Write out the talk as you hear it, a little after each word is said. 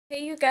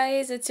Hey you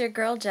guys, it's your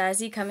girl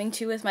Jazzy coming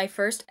to you with my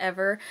first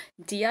ever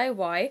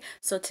DIY.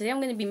 So today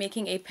I'm going to be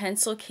making a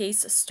pencil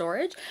case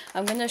storage.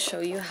 I'm going to show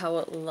you how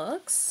it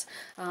looks.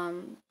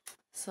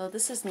 So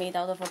this is made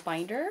out of a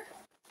binder.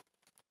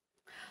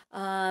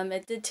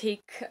 It did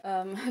take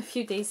a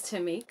few days to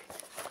make.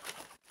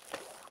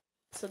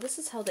 So this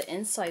is how the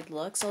inside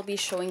looks. I'll be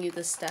showing you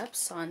the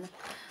steps on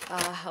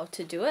how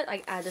to do it.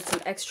 I added some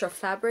extra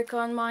fabric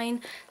on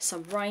mine,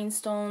 some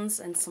rhinestones,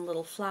 and some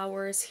little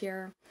flowers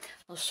here.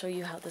 I'll show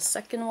you how the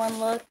second one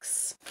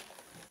looks.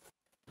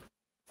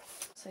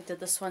 So I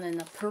did this one in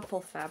a purple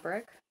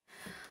fabric,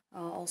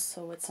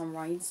 also with some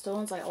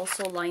rhinestones. I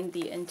also lined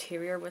the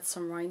interior with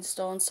some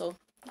rhinestones, so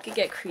you could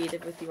get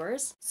creative with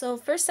yours. So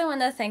first I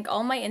want to thank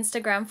all my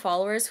Instagram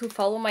followers who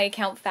follow my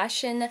account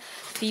Fashion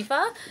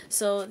Diva.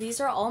 So these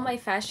are all my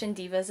fashion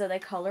divas that I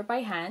color by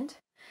hand.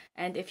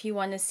 And if you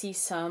want to see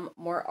some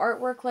more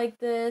artwork like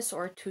this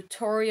or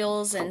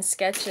tutorials and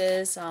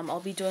sketches, I'll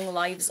be doing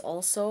lives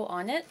also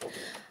on it.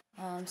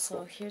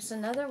 So here's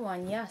another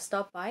one. Yeah,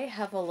 stop by,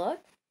 have a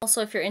look.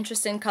 Also, if you're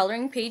interested in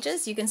coloring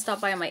pages, you can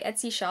stop by on my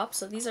Etsy shop.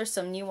 So these are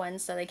some new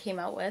ones that I came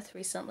out with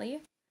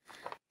recently.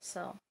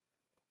 So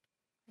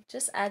I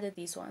just added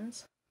these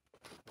ones.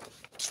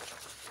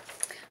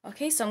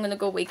 Okay, so I'm gonna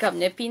go wake up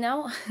Nippy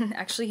now.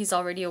 Actually, he's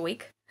already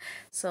awake.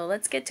 So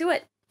let's get to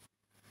it.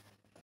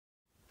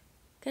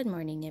 Good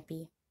morning,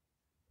 Nippy.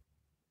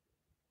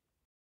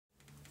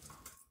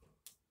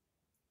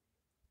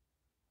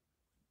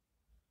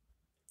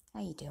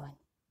 How you doing?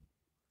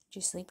 Did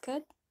you sleep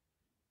good?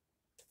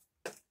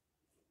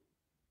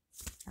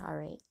 All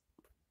right.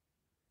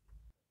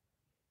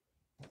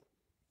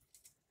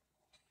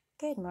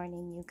 Good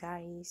morning, you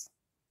guys.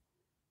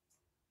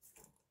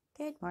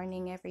 Good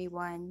morning,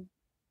 everyone.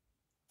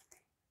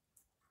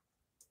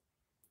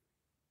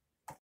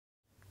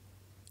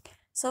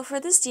 So for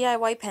this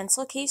DIY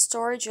pencil case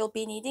storage, you'll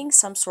be needing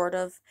some sort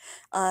of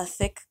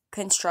thick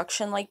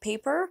construction-like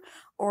paper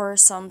or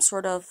some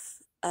sort of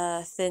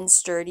thin,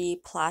 sturdy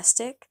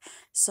plastic.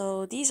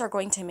 So these are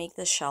going to make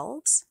the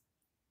shelves.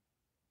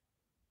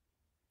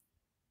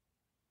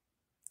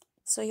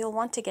 So you'll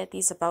want to get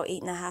these about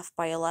 8.5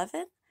 by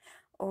 11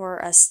 or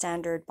a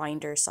standard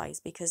binder size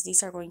because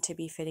these are going to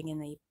be fitting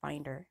in a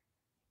binder.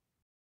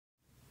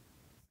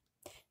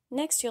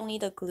 Next, you'll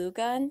need a glue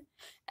gun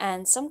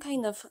and some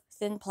kind of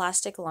thin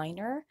plastic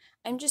liner.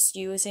 I'm just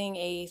using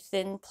a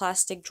thin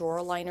plastic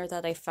drawer liner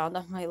that I found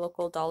at my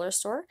local dollar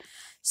store.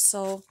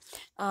 So,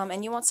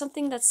 and you want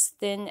something that's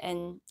thin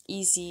and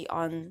easy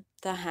on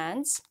the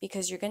hands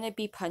because you're going to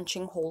be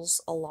punching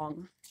holes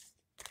along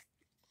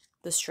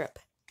the strip.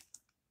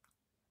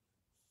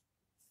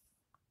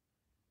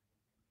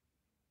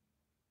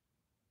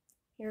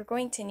 You're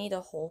going to need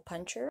a hole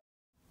puncher.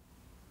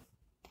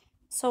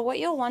 So what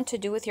you'll want to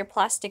do with your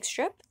plastic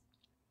strip,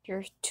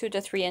 your 2 to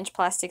 3 inch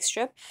plastic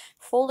strip,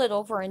 fold it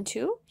over in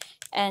two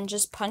and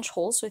just punch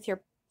holes with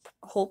your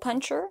hole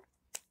puncher.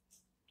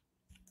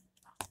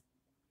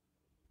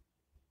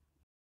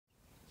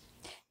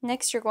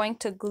 Next, you're going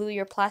to glue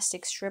your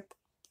plastic strip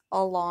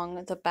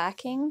along the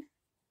backing,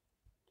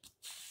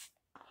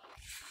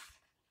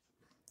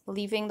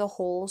 leaving the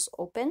holes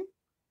open.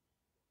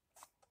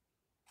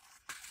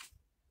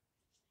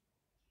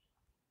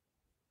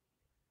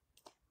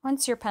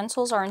 Once your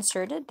pencils are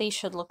inserted, they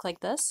should look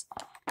like this.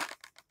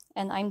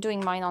 And I'm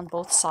doing mine on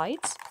both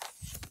sides.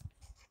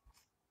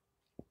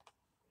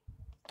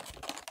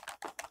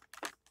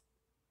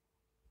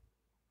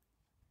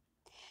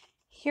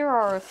 Here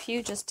are a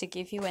few just to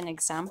give you an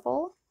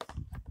example.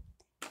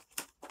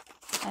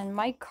 And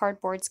my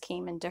cardboards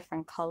came in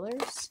different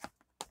colors.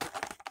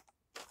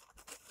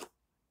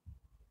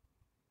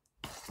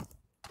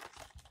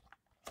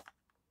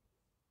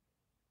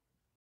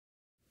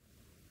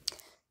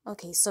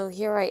 Okay, so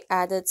here I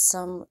added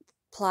some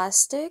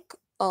plastic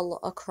all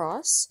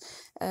across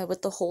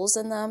with the holes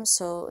in them,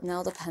 so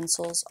now the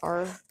pencils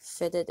are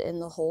fitted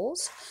in the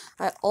holes.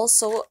 I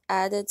also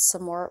added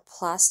some more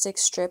plastic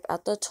strip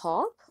at the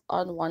top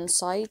on one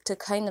side to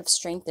kind of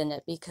strengthen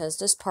it because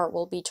this part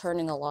will be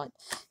turning a lot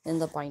in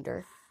the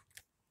binder.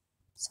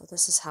 So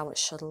this is how it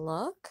should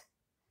look.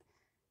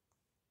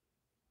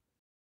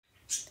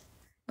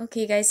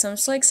 Okay guys, so I'm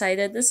so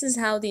excited. This is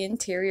how the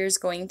interior is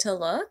going to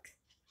look.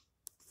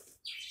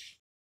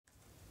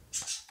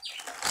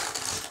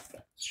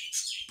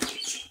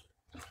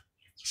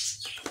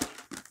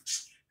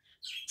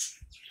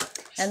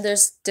 And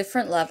there's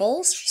different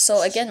levels.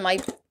 So again, my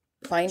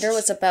binder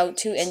was about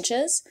 2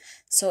 inches.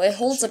 So it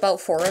holds about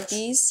 4 of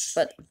these,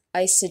 but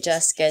I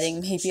suggest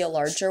getting maybe a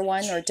larger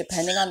one or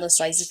depending on the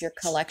size of your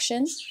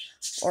collection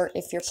or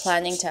if you're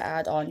planning to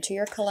add on to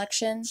your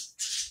collection.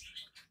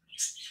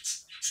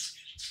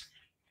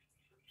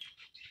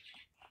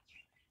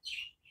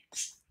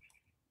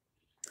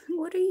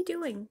 What are you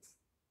doing?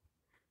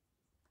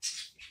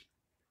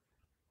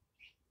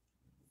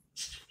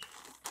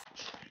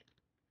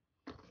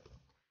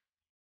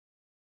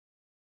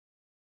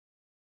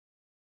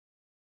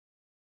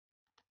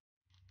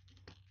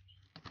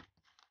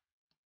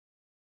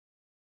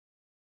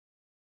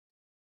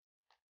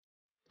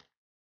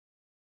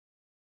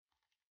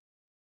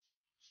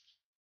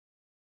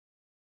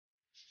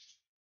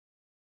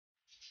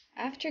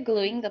 After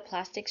gluing the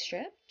plastic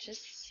strip,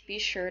 just be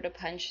sure to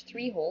punch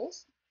 3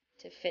 holes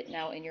to fit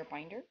now in your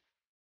binder.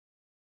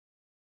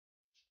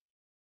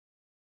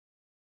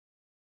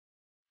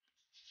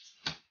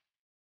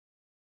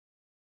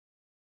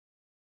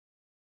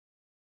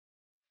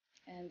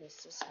 And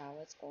this is how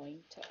it's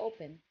going to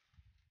open.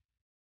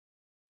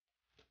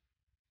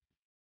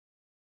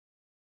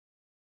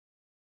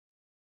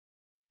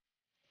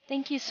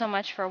 Thank you so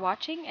much for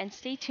watching and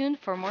stay tuned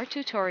for more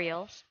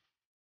tutorials.